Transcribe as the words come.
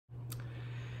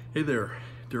Hey there,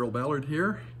 Daryl Ballard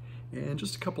here, and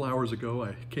just a couple hours ago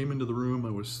I came into the room. I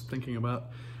was thinking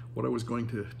about what I was going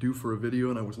to do for a video,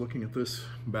 and I was looking at this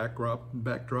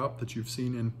backdrop that you've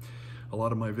seen in a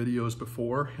lot of my videos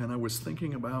before, and I was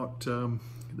thinking about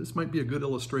this might be a good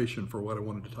illustration for what I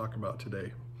wanted to talk about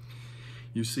today.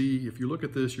 You see, if you look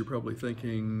at this, you're probably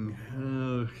thinking,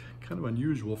 kind of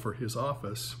unusual for his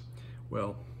office.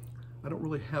 Well, I don't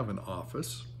really have an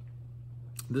office.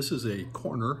 This is a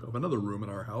corner of another room in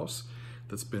our house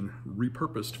that's been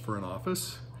repurposed for an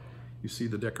office. You see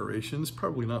the decorations,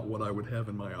 probably not what I would have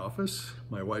in my office.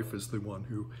 My wife is the one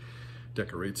who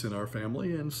decorates in our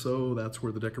family, and so that's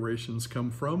where the decorations come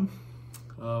from.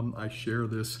 I share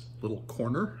this little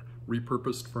corner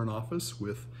repurposed for an office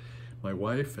with my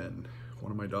wife, and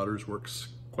one of my daughters works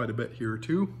quite a bit here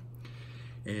too.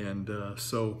 And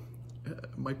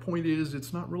my point is,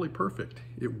 it's not really perfect.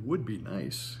 It would be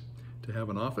nice to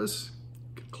have an office,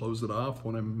 could close it off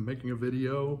when I'm making a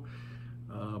video,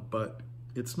 but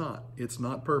it's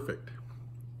not perfect.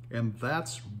 And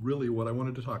that's really what I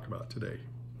wanted to talk about today.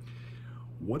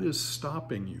 What is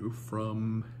stopping you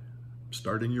from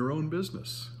starting your own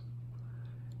business?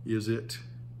 Is it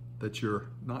that you're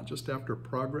not just after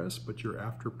progress, but you're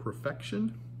after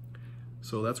perfection?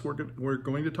 So that's what we're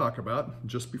going to talk about.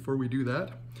 Just before we do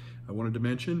that, I wanted to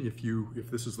mention, if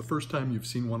this is the first time you've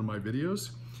seen one of my videos,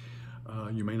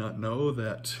 you may not know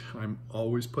that I'm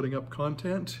always putting up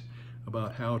content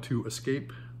about how to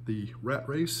escape the rat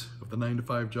race of the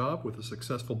 9-to-5 job with a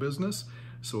successful business.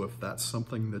 So if that's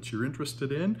something that you're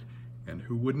interested in, and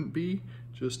who wouldn't be,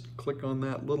 just click on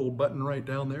that little button right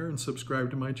down there and subscribe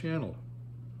to my channel.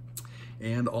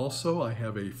 And also I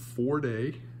have a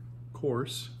 4-day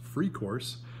course, free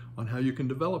course, on how you can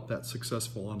develop that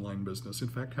successful online business. In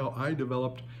fact, how I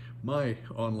developed my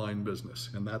online business,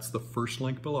 and that's the first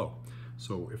link below.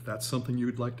 So if that's something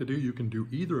you'd like to do, you can do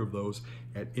either of those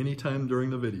at any time during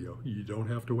the video. You don't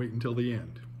have to wait until the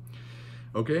end.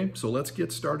 Okay, so let's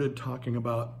get started talking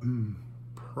about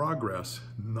progress,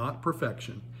 not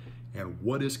perfection, and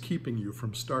what is keeping you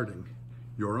from starting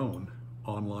your own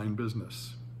online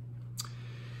business.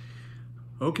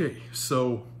 Okay,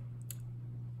 so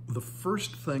the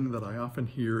first thing that I often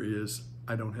hear is,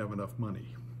 I don't have enough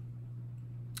money.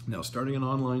 Now, starting an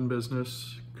online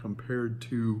business compared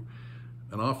to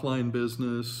an offline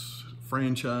business,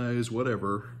 franchise,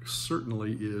 whatever,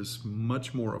 certainly is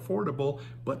much more affordable,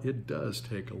 but it does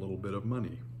take a little bit of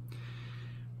money.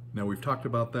 Now, we've talked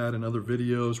about that in other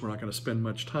videos. We're not going to spend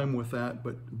much time with that,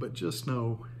 but just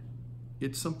know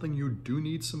it's something you do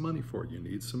need some money for. You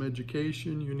need some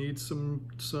education, you need some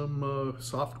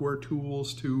software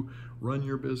tools to run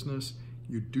your business.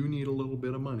 You do need a little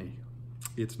bit of money.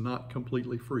 It's not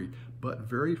completely free, but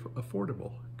very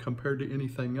affordable compared to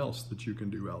anything else that you can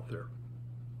do out there.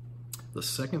 The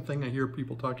second thing I hear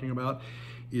people talking about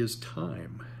is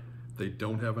time. They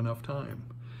don't have enough time.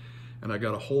 And I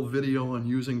got a whole video on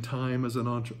using time as an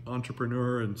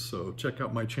entrepreneur, and so check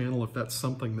out my channel if that's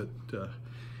something that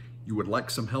you would like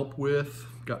some help with.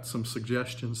 Got some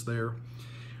suggestions there.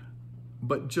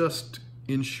 But just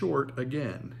in short,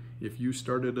 again, if you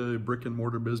started a brick and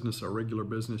mortar business, a regular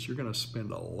business, you're going to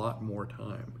spend a lot more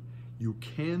time. You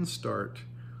can start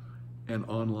an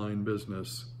online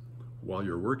business while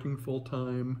you're working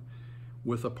full-time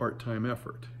with a part-time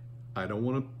effort. I don't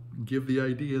want to give the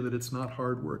idea that it's not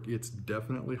hard work. It's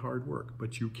definitely hard work,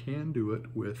 but you can do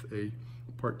it with a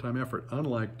part-time effort,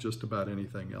 unlike just about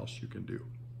anything else you can do.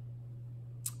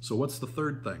 So what's the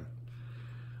third thing?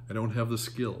 I don't have the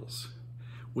skills.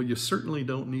 Well, you certainly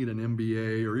don't need an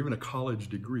MBA or even a college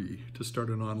degree to start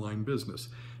an online business.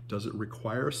 Does it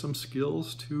require some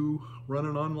skills to run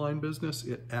an online business?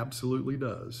 It absolutely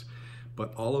does.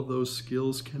 But all of those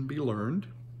skills can be learned.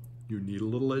 You need a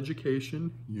little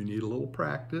education, you need a little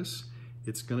practice.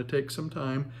 It's going to take some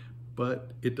time,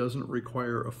 but it doesn't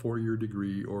require a 4-year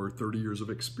degree or 30 years of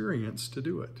experience to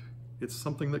do it. It's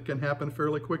something that can happen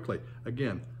fairly quickly.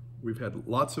 Again, we've had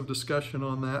lots of discussion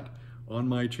on that on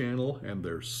my channel, and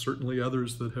there's certainly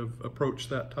others that have approached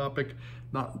that topic.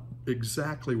 Not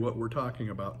exactly what we're talking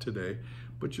about today,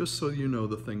 but just so you know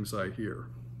the things I hear.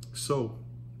 So,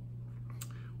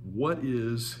 what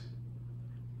is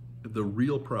the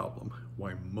real problem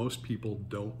why most people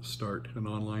don't start an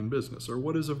online business, or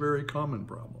what is a very common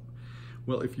problem?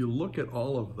 Well, if you look at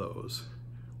all of those,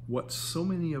 what so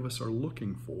many of us are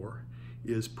looking for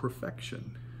is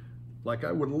perfection, like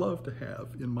I would love to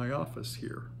have in my office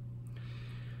here.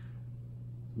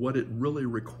 What it really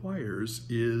requires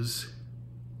is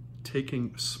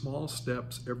taking small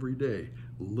steps every day,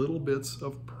 little bits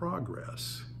of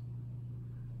progress,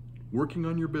 working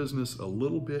on your business a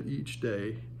little bit each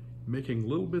day, making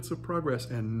little bits of progress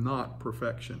and not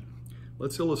perfection.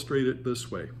 Let's illustrate it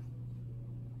this way.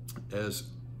 As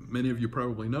many of you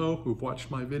probably know who've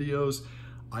watched my videos,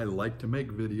 I like to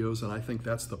make videos, and I think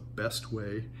that's the best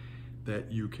way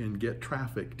that you can get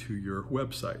traffic to your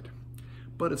website.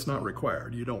 But it's not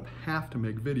required. You don't have to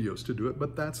make videos to do it,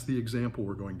 but that's the example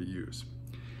we're going to use.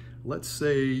 Let's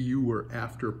say you were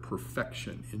after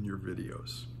perfection in your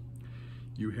videos.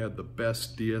 You had the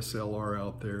best DSLR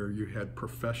out there, you had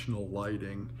professional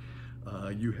lighting,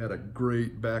 you had a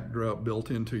great backdrop built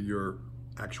into your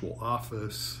actual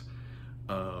office.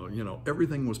 You know,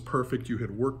 everything was perfect. You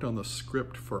had worked on the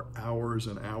script for hours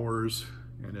and hours.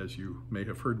 And as you may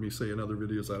have heard me say in other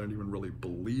videos, I don't even really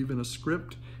believe in a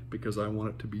script because I want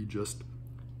it to be just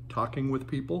talking with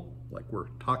people like we're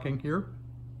talking here.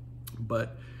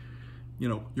 But, you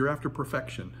know, you're after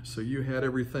perfection. So you had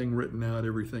everything written out,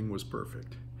 everything was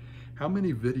perfect. How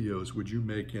many videos would you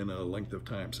make in a length of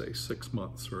time, say 6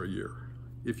 months or a year?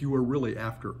 If you were really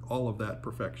after all of that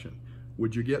perfection,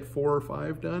 would you get 4 or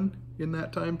 5 done in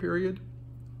that time period?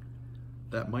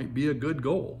 That might be a good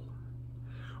goal.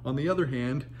 On the other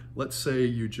hand, let's say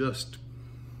you just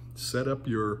set up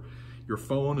your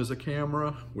phone as a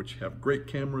camera, which have great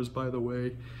cameras, by the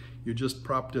way. You just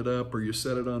propped it up, or you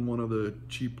set it on one of the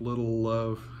cheap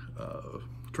little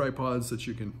tripods that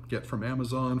you can get from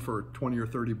Amazon for 20 or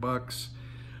 30 bucks.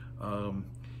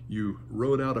 You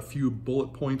wrote out a few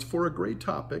bullet points for a great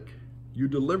topic. You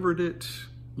delivered it,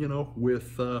 you know,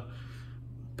 with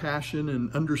passion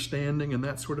and understanding and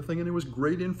that sort of thing, and it was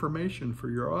great information for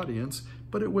your audience,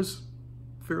 but it was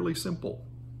fairly simple,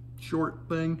 short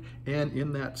thing, and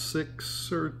in that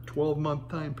 6 or 12 month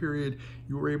time period,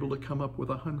 you were able to come up with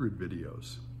 100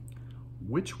 videos.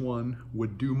 Which one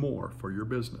would do more for your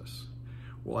business?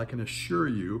 Well, I can assure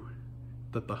you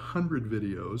that the 100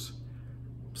 videos,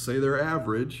 say they're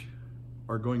average,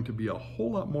 are going to be a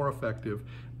whole lot more effective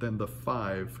than the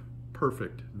 5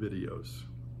 perfect videos.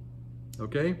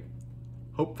 Okay?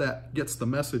 Hope that gets the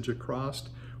message across.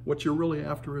 What you're really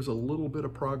after is a little bit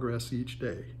of progress each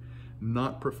day,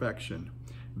 not perfection.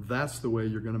 That's the way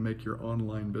you're going to make your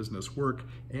online business work,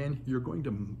 and you're going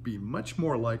to be much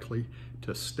more likely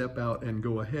to step out and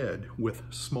go ahead with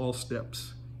small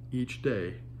steps each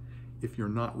day if you're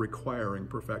not requiring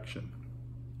perfection.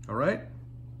 All right?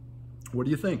 What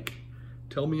do you think?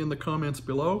 Tell me in the comments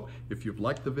below. If you've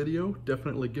liked the video,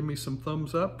 definitely give me some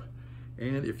thumbs up.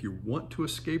 And if you want to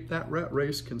escape that rat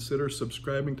race, consider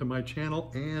subscribing to my channel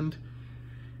and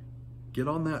get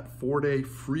on that 4-day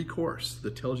free course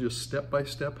that tells you step by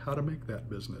step how to make that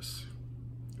business.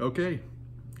 Okay,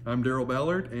 I'm Daryl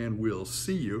Ballard, and we'll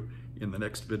see you in the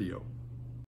next video.